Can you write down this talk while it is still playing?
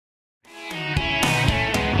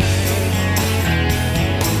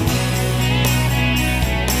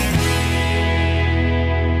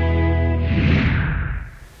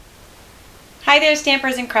Hi there,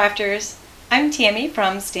 stampers and crafters. I'm Tammy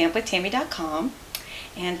from stampwithtami.com,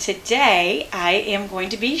 and today I am going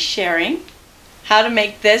to be sharing how to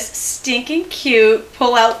make this stinking cute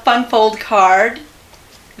pull-out fun fold card.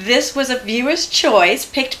 This was a viewer's choice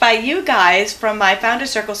picked by you guys from my Founder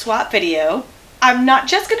Circle swap video. I'm not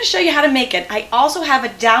just going to show you how to make it. I also have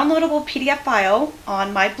a downloadable PDF file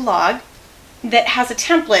on my blog that has a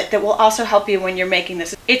template that will also help you when you're making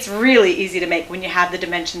this. It's really easy to make when you have the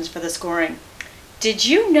dimensions for the scoring. Did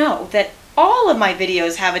you know that all of my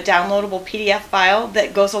videos have a downloadable PDF file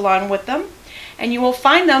that goes along with them? And you will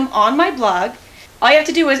find them on my blog. All you have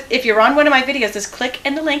to do is, if you're on one of my videos, is click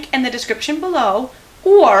in the link in the description below,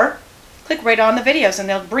 or click right on the videos and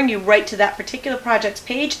they'll bring you right to that particular project's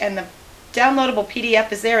page, and the downloadable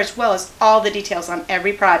PDF is there as well as all the details on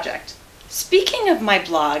every project. Speaking of my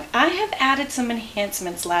blog, I have added some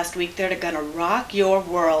enhancements last week that are going to rock your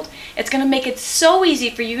world. It's going to make it so easy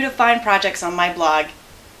for you to find projects on my blog.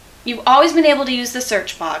 You've always been able to use the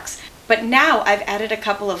search box, but now I've added a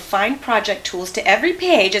couple of Find Project tools to every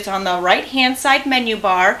page. It's on the right-hand side menu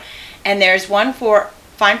bar, and there's one for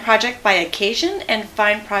Find Project by Occasion and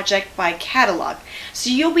Find Project by Catalog.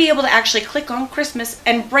 So you'll be able to actually click on Christmas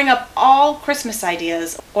and bring up all Christmas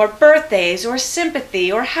ideas, or birthdays, or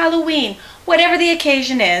sympathy, or Halloween. Whatever the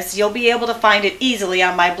occasion is, you'll be able to find it easily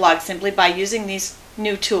on my blog simply by using these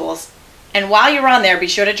new tools. And while you're on there, be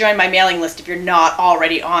sure to join my mailing list if you're not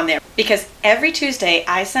already on there, because every Tuesday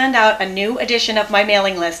I send out a new edition of my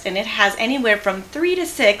mailing list, and it has anywhere from 3 to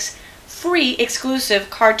 6 free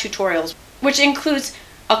exclusive card tutorials, which includes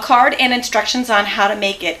a card and instructions on how to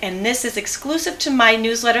make it. And this is exclusive to my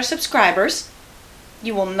newsletter subscribers.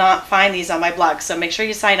 You will not find these on my blog, so make sure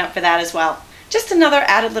you sign up for that as well. Just another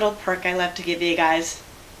added little perk I love to give you guys.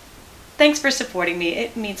 Thanks for supporting me.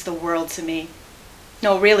 It means the world to me.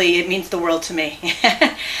 No, really, it means the world to me.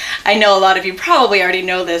 I know a lot of you probably already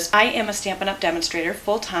know this. I am a Stampin' Up demonstrator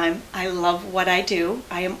full-time. I love what I do.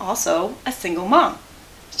 I am also a single mom.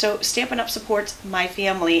 So Stampin' Up supports my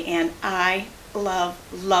family, and I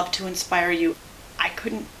love to inspire you. I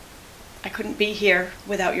couldn't be here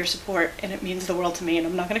without your support, and it means the world to me. And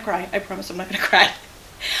I'm not gonna cry. I promise I'm not gonna cry.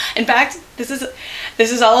 In fact, this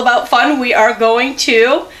is all about fun. We are going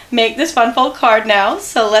to make this fun fold card now.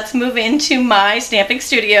 So let's move into my stamping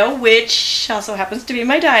studio, which also happens to be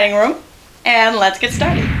my dining room, and let's get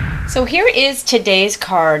started. So here is today's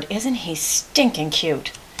card. Isn't he stinking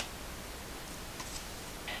cute?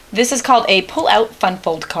 This is called a pull-out fun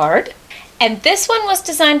fold card. And this one was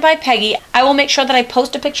designed by Peggy. I will make sure that I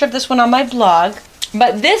post a picture of this one on my blog,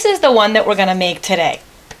 but this is the one that we're gonna make today.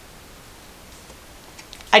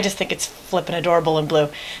 I just think it's flippin' adorable in blue,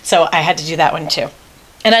 so I had to do that one too.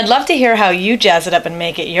 And I'd love to hear how you jazz it up and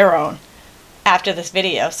make it your own after this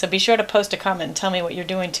video, so be sure to post a comment and tell me what you're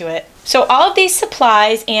doing to it. So all of these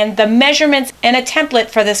supplies and the measurements and a template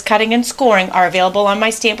for this cutting and scoring are available on my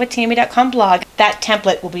stampwithtami.com blog. That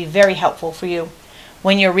template will be very helpful for you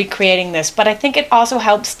when you're recreating this, but I think it also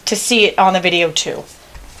helps to see it on the video too.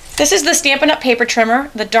 This is the Stampin' Up paper trimmer.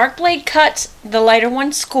 The dark blade cuts, the lighter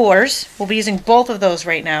one scores. We'll be using both of those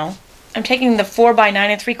right now. I'm taking the 4 by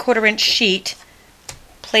 9 3/4 inch sheet,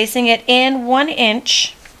 placing it in 1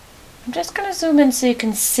 inch. I'm just going to zoom in so you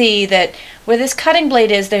can see that where this cutting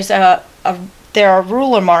blade is, there are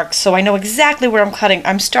ruler marks, so I know exactly where I'm cutting.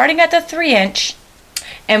 I'm starting at the 3 inch,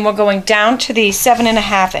 and we're going down to the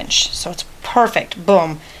 7.5 inch. So it's perfect.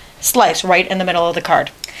 Boom. Slice right in the middle of the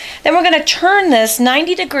card. Then we're going to turn this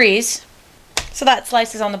 90 degrees, so that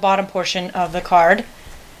slice is on the bottom portion of the card.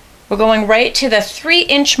 We're going right to the 3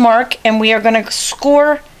 inch mark, and we are going to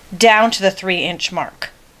score down to the 3 inch mark.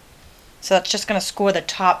 So that's just going to score the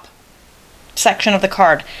top section of the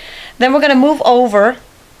card. Then we're going to move over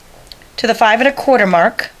to the 5 1/4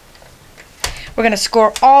 mark. We're going to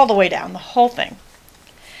score all the way down, the whole thing.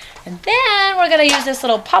 And then we're going to use this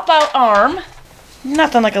little pop-out arm.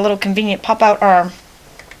 Nothing like a little convenient pop-out arm.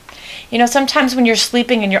 You know, sometimes when you're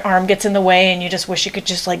sleeping and your arm gets in the way and you just wish you could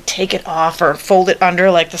just like take it off or fold it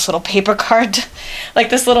under like this little paper card, like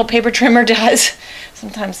this little paper trimmer does.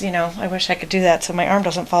 Sometimes, you know, I wish I could do that so my arm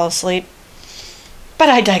doesn't fall asleep. But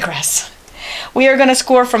I digress. We are going to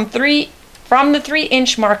score from the 3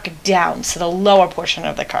 inch mark down, so the lower portion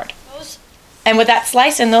of the card. And with that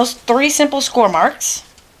slice and those 3 simple score marks,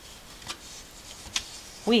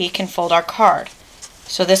 we can fold our card.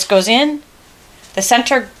 So this goes in, the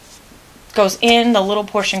center goes in, the little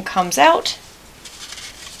portion comes out,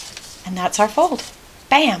 and that's our fold.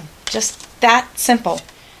 Bam! Just that simple.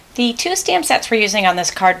 The two stamp sets we're using on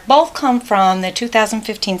this card both come from the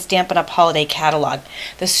 2015 Stampin' Up! Holiday Catalog.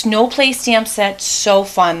 The Snow Place stamp set, so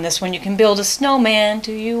fun. This one you can build a snowman.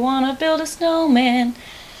 Do you want to build a snowman?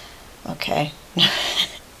 Okay.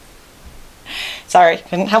 Sorry,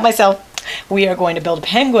 couldn't help myself. We are going to build a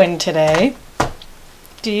penguin today.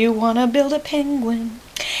 Do you want to build a penguin?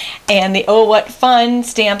 And the Oh What Fun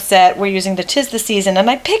stamp set, we're using the 'Tis the Season, and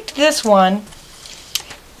I picked this one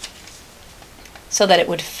so that it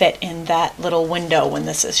would fit in that little window when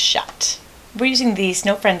this is shut. We're using the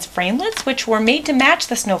Snow Friends framelits, which were made to match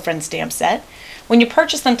the Snow Friends stamp set. When you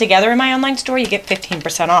purchase them together in my online store, you get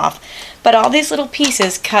 15% off. But all these little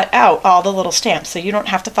pieces cut out all the little stamps, so you don't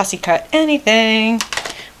have to fussy cut anything.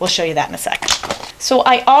 We'll show you that in a sec. So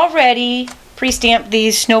I already pre-stamped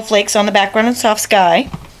these snowflakes on the background in soft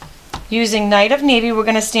sky. Using Night of Navy, we're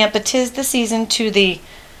going to stamp the 'Tis the Season to the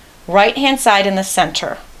right-hand side in the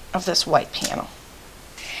center of this white panel.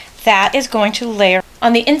 That is going to layer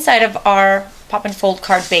on the inside of our pop and fold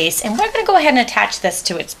card base, and we're going to go ahead and attach this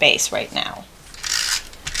to its base right now.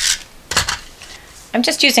 I'm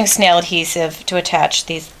just using snail adhesive to attach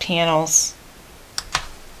these panels.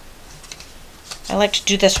 I like to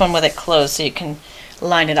do this one with it closed so you can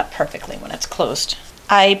line it up perfectly when it's closed.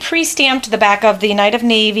 I pre-stamped the back of the Night of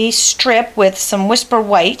Navy strip with some Whisper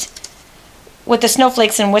White, with the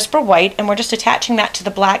snowflakes in Whisper White, and we're just attaching that to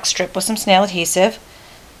the black strip with some snail adhesive.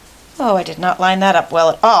 Oh, I did not line that up well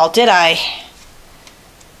at all, did I?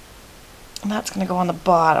 And that's going to go on the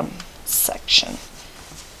bottom section.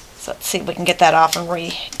 So let's see if we can get that off and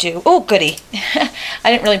redo. Oh, goody.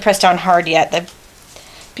 I didn't really press down hard yet. The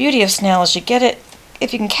beauty of snail is you get it,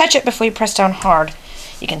 if you can catch it before you press down hard,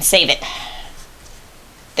 you can save it.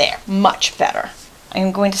 There, much better.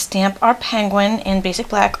 I'm going to stamp our penguin in basic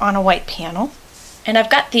black on a white panel. And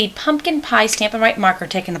I've got the pumpkin pie Stampin' Right marker,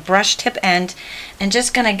 taking the brush tip end and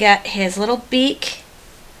just going to get his little beak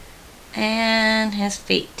and his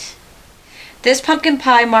feet. This pumpkin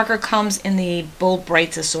pie marker comes in the Bold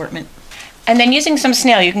Brights assortment. And then using some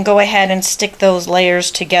snail, you can go ahead and stick those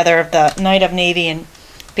layers together of the Night of Navy and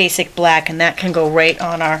basic black, and that can go right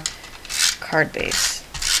on our card base.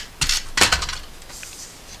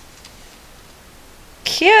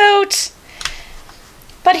 Cute!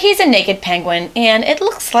 But he's a naked penguin, and it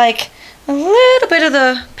looks like a little bit of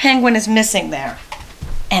the penguin is missing there.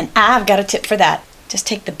 And I've got a tip for that. Just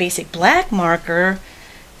take the basic black marker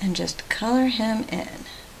and just color him in.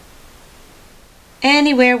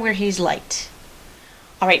 Anywhere where he's light.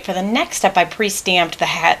 Alright, for the next step, I pre-stamped the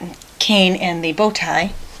hat and cane and the bow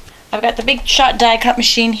tie. I've got the Big Shot die cut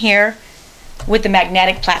machine here with the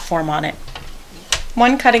magnetic platform on it.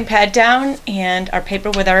 One cutting pad down and our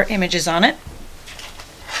paper with our images on it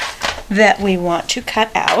that we want to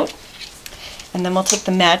cut out. And then we'll take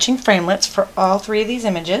the matching framelits for all three of these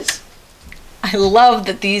images. I love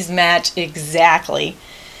that these match exactly.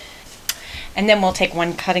 And then we'll take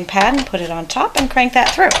one cutting pad and put it on top and crank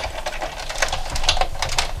that through.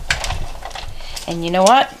 And you know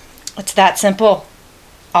what? It's that simple.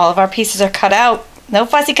 All of our pieces are cut out. No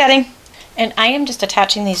fussy cutting. And I am just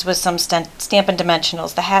attaching these with some Stampin'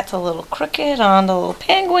 Dimensionals. The hat's a little crooked on the little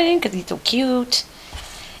penguin because he's so cute.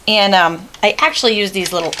 And I actually use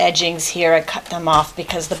these little edgings here. I cut them off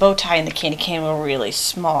because the bow tie and the candy cane were really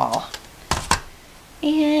small.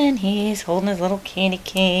 And he's holding his little candy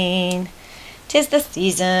cane. 'Tis the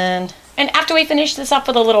season. And after we finish this up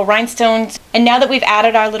with a little rhinestones, and now that we've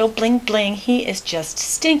added our little bling bling, he is just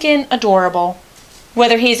stinking adorable.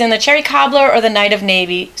 Whether he's in the cherry cobbler or the Night of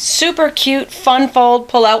Navy, super cute, fun fold,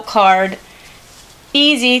 pull out card.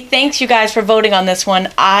 Easy. Thanks you guys for voting on this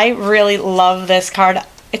one. I really love this card.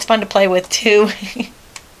 It's fun to play with too.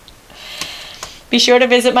 Be sure to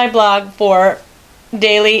visit my blog for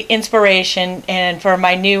daily inspiration and for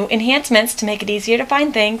my new enhancements to make it easier to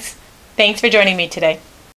find things. Thanks for joining me today.